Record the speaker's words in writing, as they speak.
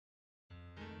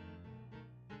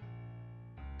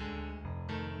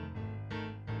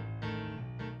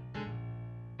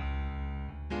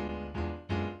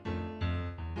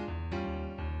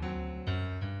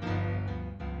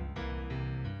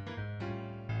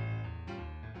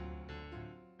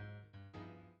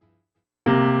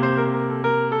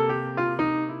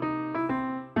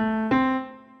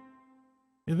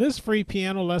this free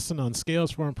piano lesson on scales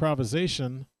for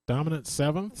improvisation, dominant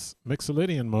sevenths,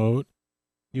 Mixolydian mode,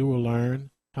 you will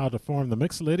learn how to form the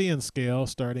Mixolydian scale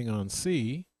starting on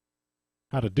C,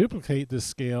 how to duplicate this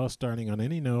scale starting on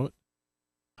any note,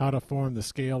 how to form the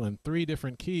scale in 3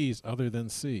 different keys other than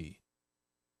C.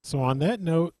 So on that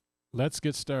note, let's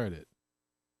get started.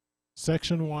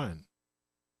 Section 1.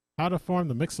 How to form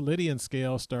the Mixolydian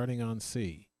scale starting on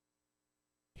C.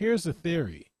 Here's the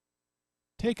theory.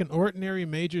 Take an ordinary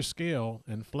major scale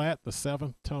and flat the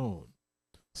 7th tone.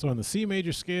 So in the C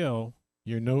major scale,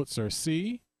 your notes are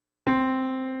C,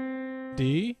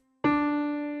 D,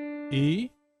 E,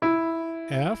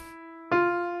 F,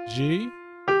 G,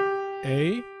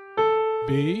 A,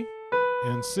 B,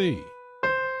 and C.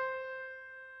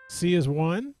 C is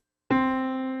 1,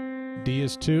 D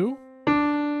is 2,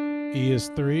 E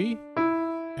is 3,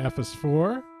 F is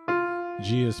 4,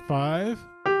 G is 5,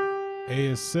 A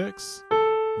is 6,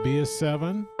 B is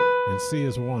 7, and C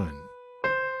is 1.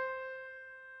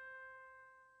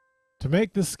 To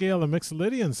make this scale a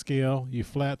Mixolydian scale, you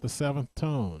flat the 7th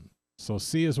tone. So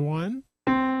C is 1,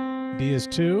 D is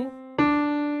 2,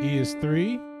 E is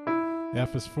 3,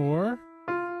 F is 4,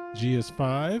 G is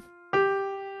 5,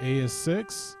 A is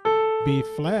 6, B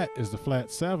flat is the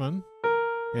flat 7,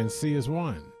 and C is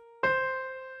 1.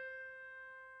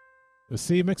 The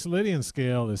C Mixolydian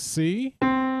scale is C,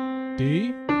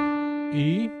 D,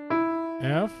 E,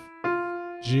 F,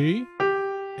 G,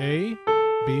 A,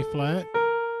 B flat,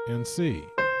 and C.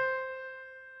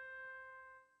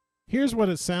 Here's what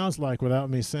it sounds like without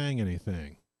me saying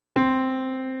anything.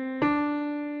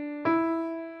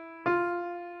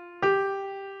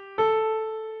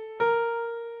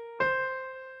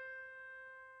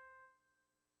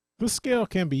 This scale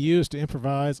can be used to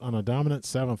improvise on a dominant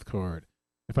 7th chord.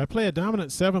 If I play a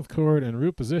dominant 7th chord in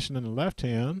root position in the left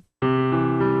hand,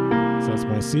 so that's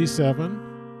my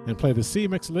C7, and play the C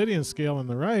Mixolydian scale on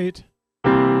the right,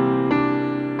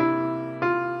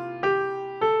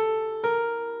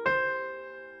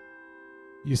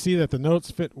 you see that the notes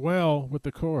fit well with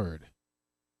the chord.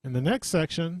 In the next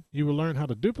section, you will learn how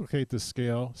to duplicate this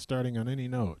scale starting on any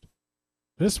note.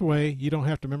 This way, you don't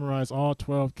have to memorize all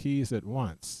 12 keys at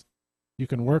once. You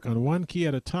can work on 1 key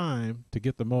at a time to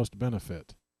get the most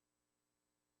benefit.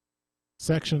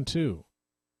 Section 2.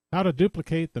 How to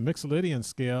duplicate the Mixolydian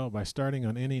scale by starting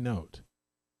on any note.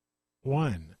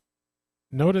 1.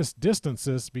 Notice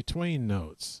distances between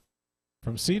notes.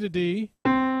 From C to D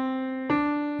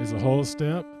is a whole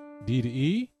step, D to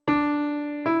E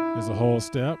is a whole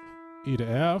step, E to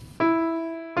F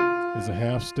is a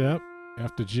half step,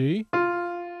 F to G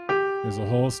is a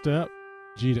whole step,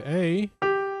 G to A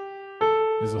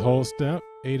is a whole step,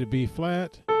 A to B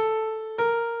flat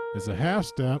is a half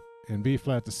step, and B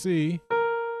flat to C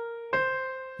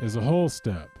is a whole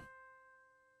step.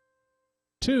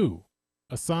 2.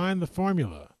 Assign the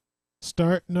formula.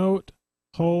 Start note,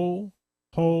 whole,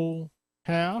 whole,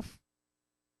 half,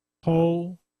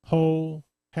 whole, whole,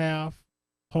 half,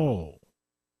 whole.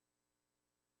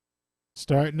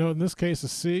 Start note in this case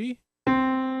is C,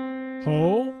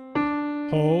 whole,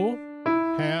 whole,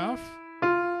 half,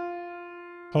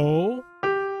 whole,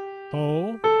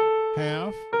 whole,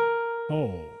 half,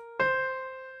 whole.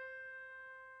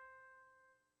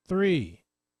 3.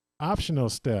 Optional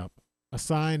step.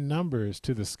 Assign numbers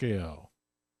to the scale.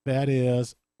 That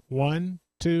is 1,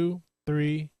 2,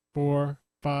 3, 4,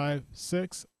 5,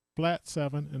 6, flat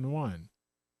 7, and 1.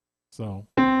 So,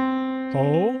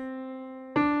 whole,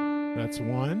 that's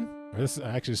 1. This is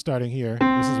actually starting here.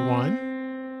 This is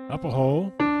 1. Up a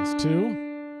whole is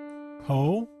 2.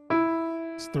 Whole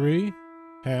is 3.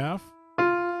 Half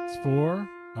is 4.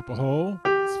 Up a whole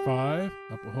is 5.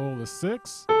 Up a whole is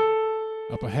 6.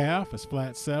 Up a half is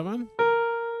flat 7.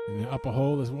 And the up a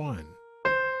whole is 1.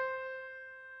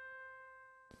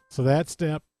 So that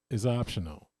step is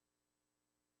optional.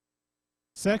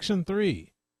 Section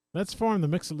 3. Let's form the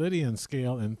Mixolydian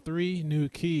scale in 3 new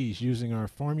keys using our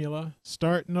formula.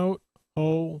 Start note,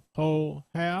 whole, whole,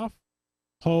 half,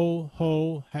 whole,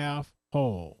 whole, half,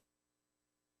 whole.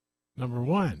 Number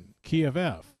 1, key of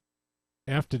F.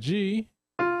 F to G.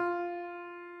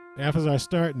 F is our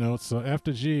start note, so F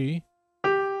to G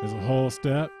is a whole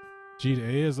step. G to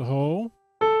A is a whole.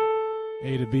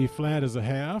 A to B flat is a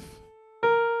half.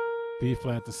 B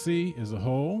flat to C is a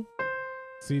whole.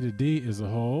 C to D is a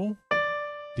whole.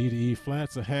 D to E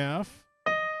flat's a half.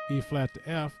 E flat to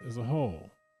F is a whole.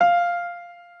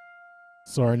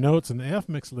 So our notes in the F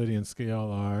Mixolydian scale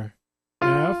are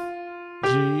F,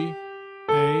 G,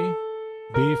 A,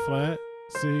 B flat,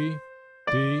 C,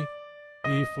 D,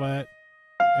 E flat,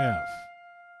 F.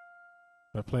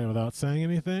 If I play without saying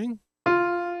anything.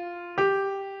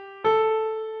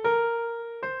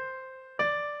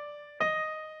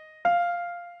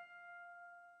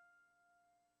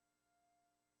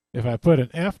 If I put an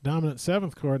F dominant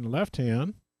 7th chord in the left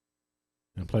hand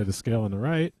and play the scale on the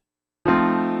right,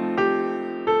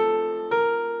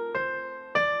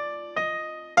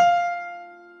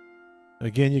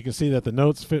 again you can see that the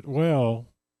notes fit well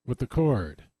with the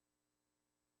chord.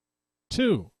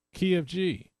 2, key of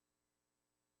G.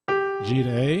 G to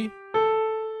A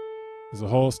is a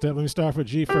whole step. Let me start with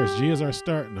G first. G is our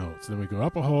start notes. Then we go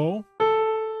up a whole,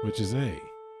 which is A.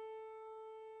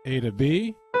 A to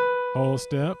B, whole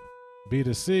step. B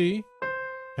to C,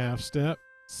 half step.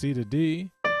 C to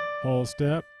D, whole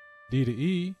step. D to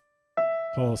E,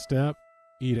 whole step.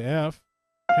 E to F,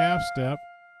 half step.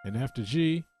 And F to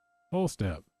G, whole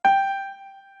step.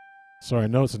 So our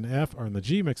notes in F or in the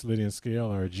G Mixolydian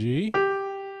scale are G,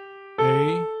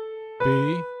 A,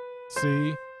 B,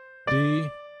 C, D,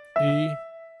 E,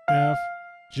 F,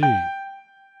 G.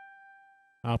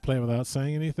 I'll play it without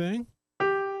saying anything.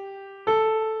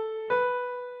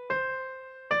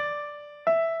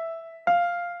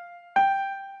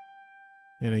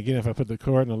 And again, if I put the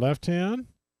chord in the left hand,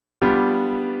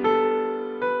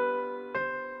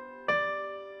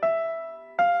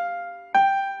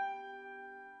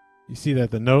 you see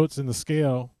that the notes in the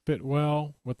scale fit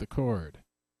well with the chord.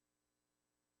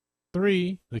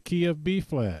 3, the key of B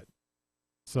flat.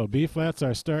 So B flat's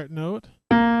our start note.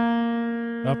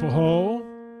 Up a whole,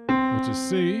 which is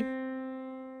C.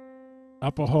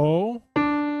 Up a whole,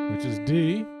 which is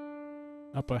D.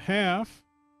 Up a half,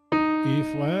 E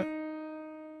flat.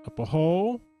 Up a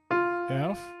whole,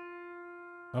 F.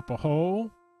 Up a whole,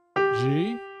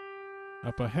 G.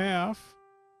 Up a half,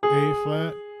 A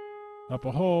flat. Up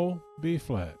a whole, B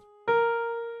flat.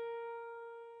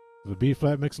 The B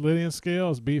flat Mixolydian scale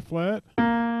is B flat,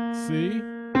 C,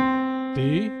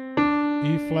 D,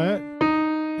 E flat,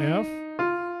 F,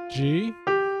 G,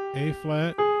 A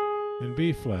flat, and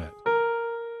B flat.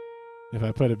 If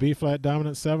I put a B flat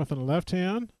dominant 7th in the left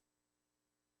hand,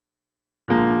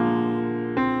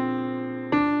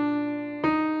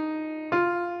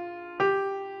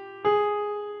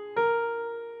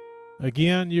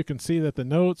 again, you can see that the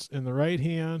notes in the right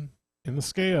hand in the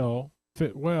scale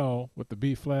fit well with the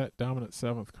B flat dominant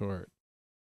 7th chord.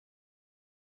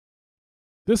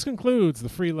 This concludes the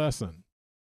free lesson.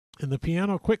 In the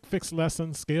piano quick fix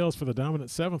lesson, Scales for the dominant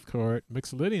 7th chord,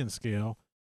 Mixolydian scale,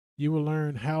 you will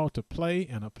learn how to play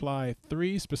and apply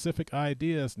 3 specific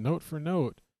ideas note for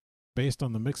note based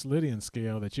on the Mixolydian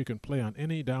scale that you can play on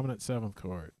any dominant 7th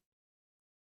chord.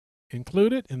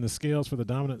 Included in the Scales for the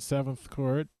dominant 7th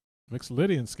chord,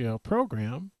 Mixolydian scale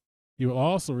program, you will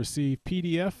also receive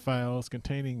PDF files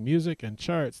containing music and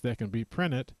charts that can be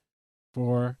printed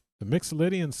for the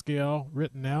Mixolydian scale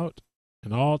written out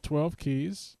in all 12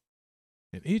 keys,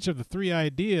 and each of the 3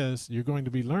 ideas you're going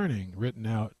to be learning written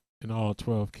out in all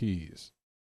 12 keys.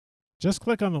 Just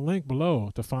click on the link below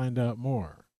to find out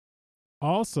more.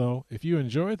 Also, if you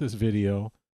enjoyed this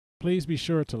video, please be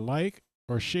sure to like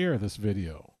or share this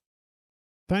video.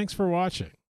 Thanks for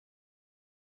watching.